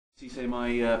You say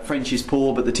my French is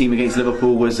poor, but the team against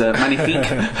Liverpool was magnifique.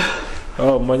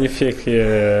 Oh, magnifique!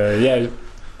 Yeah,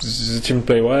 the team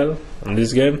play well in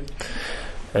this game,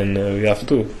 and we have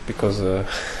to because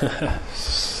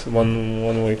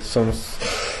one week,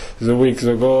 the weeks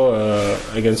ago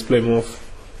against Plymouth,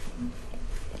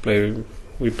 we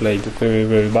played very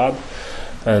very bad,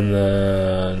 and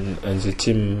the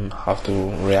team have to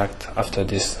react after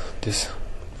this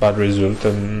bad result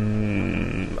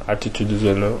and attitude as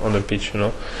well on the pitch,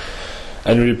 and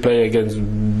we play against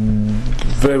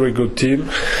very good team,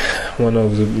 one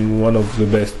of the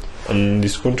best in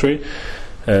this country,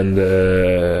 and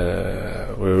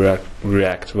we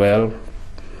react well,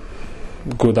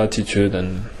 good attitude,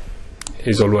 and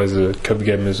it's always a cup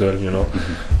game as well,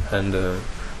 Mm-hmm. and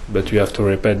but we have to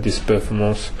repeat this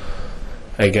performance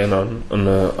again on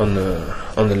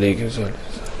the league as well.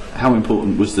 How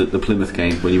important was the Plymouth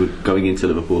game when you were going into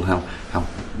Liverpool? How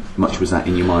much was that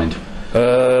in your mind?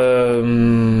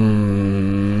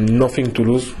 Nothing to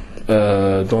lose.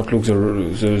 Don't look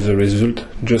the result.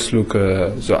 Just look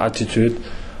the attitude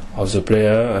of the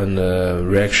player, and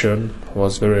reaction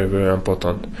was very very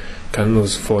important. Can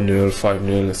lose 4-0,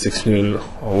 5-0, 6-0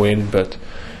 or win, but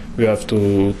we have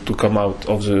to come out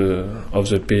of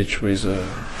the pitch with.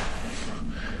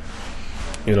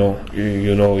 You do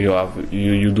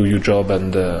your job,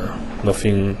 and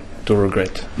nothing to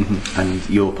regret. Mm-hmm. And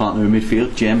your partner in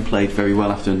midfield, Jem, played very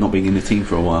well after not being in the team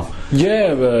for a while.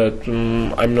 Yeah, but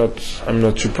I'm not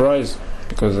surprised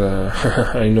because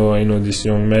I know this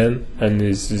young man, and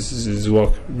he's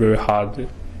work very hard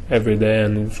every day,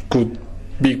 and good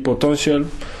big potential,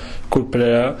 good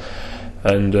player,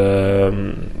 and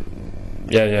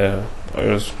I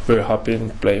was very happy to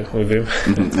play with him.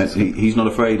 Mm-hmm. He's not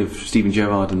afraid of Steven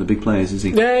Gerrard and the big players, is he?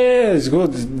 Yeah, it's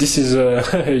good. This is a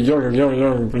young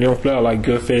player like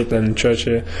Goffet and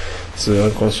Churchill. So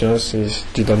unconscious, he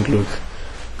didn't look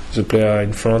the player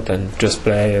in front and just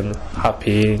play and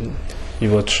happy. He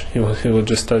watched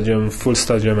the stadium, full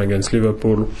stadium against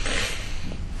Liverpool.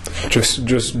 Just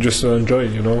enjoy,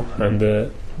 and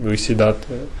we see that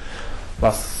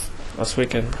last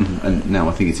weekend. Mm-hmm. And now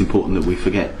I think it's important that we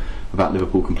forget about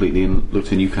Liverpool completely and look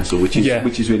to Newcastle, which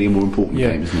is really a more important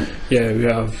game, isn't it? Yeah,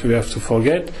 we have to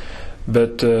forget,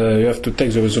 but you have to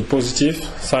take the positive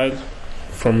side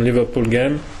from Liverpool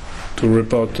game to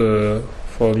report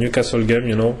for Newcastle game,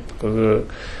 because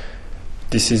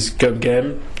this is cup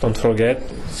game. Don't forget,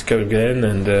 it's cup game,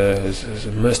 and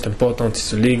the most important is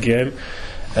the league game,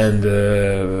 and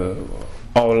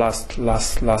our last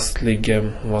league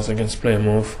game was against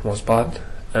Plymouth, was bad,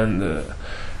 and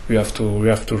we have to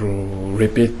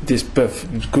repeat this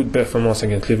good performance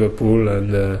against Liverpool,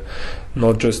 and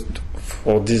not just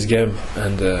for this game,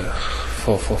 and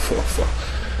for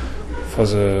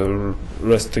the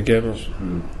rest of the games.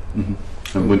 Mm-hmm.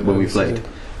 And when we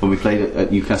played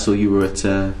at Newcastle, you were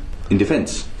in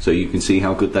defence, so you can see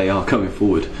how good they are going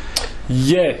forward.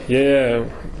 Yeah.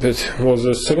 That was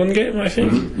the second game, I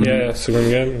think. Mm-hmm. Yeah,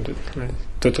 second game,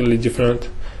 totally different.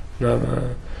 Now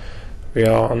we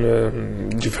are on a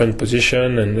different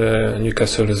position, and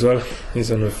Newcastle as well is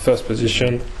on the first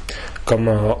position. Come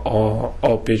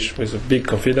our pitch with a big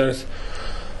confidence,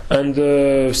 and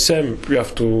same. We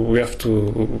have to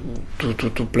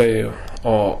play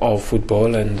our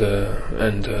football, and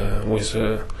with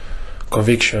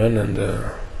conviction and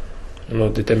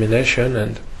determination,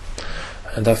 and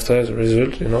after the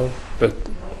result, but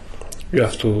we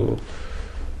have to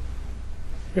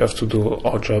do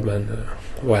our job, and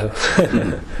well.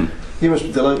 You must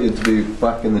be delighted to be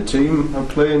back in the team and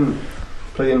playing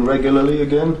regularly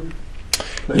again.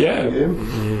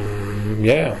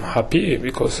 Yeah, I'm happy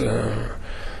because in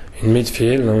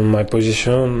midfield, on my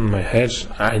position, my edge,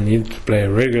 I need to play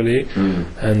regularly,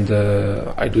 and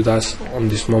I do that on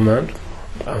this moment.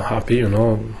 I'm happy,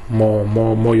 more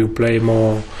you play,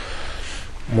 more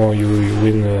you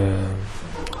win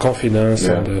confidence,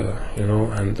 and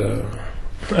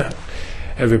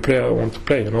every player wants to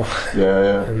play,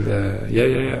 Yeah. And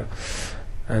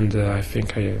and I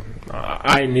think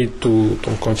I need to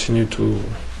continue to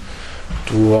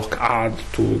work hard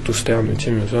to stay on the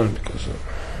team as well, because I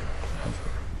have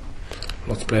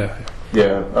lots of players.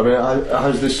 Yeah, I mean,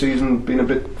 has this season been a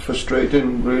bit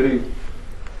frustrating, really,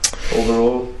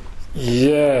 overall?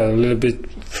 Yeah, a little bit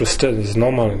frustrated. It's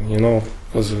normal,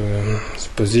 because it's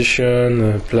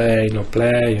position, play, no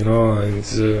play, and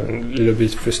it's a little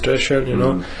bit frustration,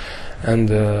 and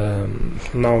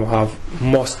now have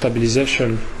more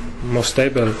stabilization, more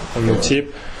stable on the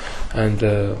team, and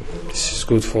this is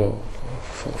good for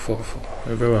for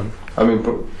everyone. I mean,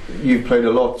 you've played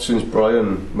a lot since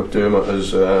Brian McDermott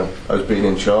has been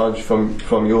in charge.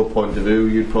 From your point of view,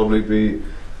 you'd probably be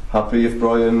happy if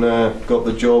Brian got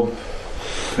the job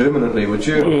permanently, would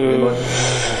you?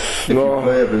 If you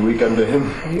play every week under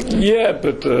him. Yeah,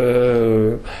 but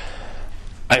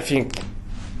I think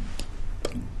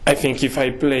if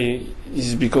I play,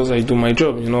 it's because I do my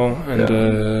job, you know. And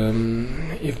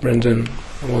if Brendan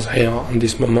was here on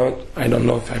this moment, I don't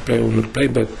know if I play or not play,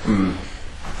 but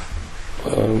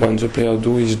when the player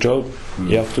do his job,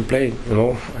 he have to play, you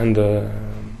know. And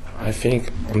I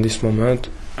think on this moment,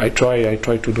 I try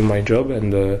to do my job,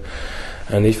 and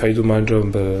if I do my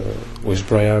job with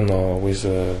Brian or with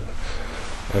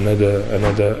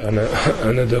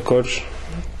another coach,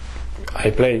 I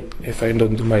play. If I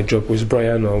don't do my job with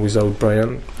Brian or without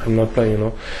Brian, I'm not playing, you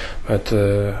know. But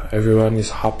everyone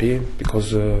is happy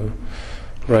because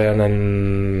Brian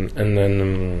and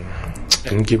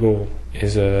Gibo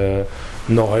is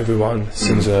know everyone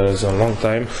since a long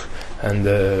time, and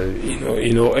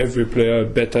you know every player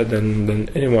better than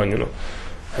anyone, you know,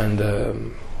 and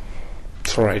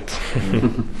it's all right.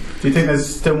 Do you think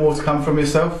there's still more to come from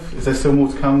yourself? Is there still more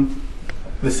to come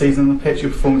this season on the pitch?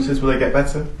 Your performances, will they get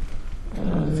better? Do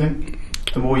you think?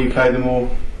 The more you play, the more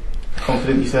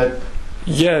confident you said?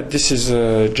 Yeah, this is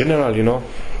general, you know,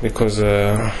 because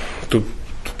to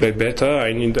play better,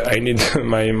 I need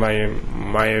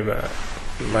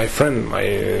my friend.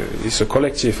 It's a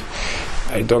collective.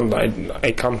 I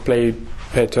can't play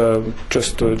better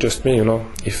just me, you know.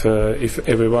 If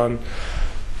everyone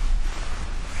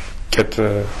get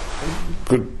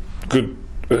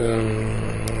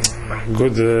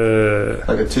good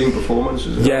like a team performance,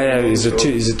 is it? Yeah, it's a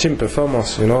team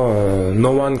performance, you know.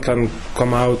 No one can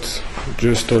come out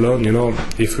just alone, you know.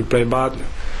 If we play bad,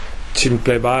 team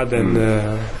play bad, and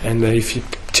if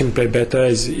team play better,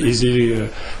 it's easy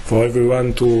for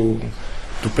everyone to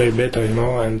play better, you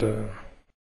know. And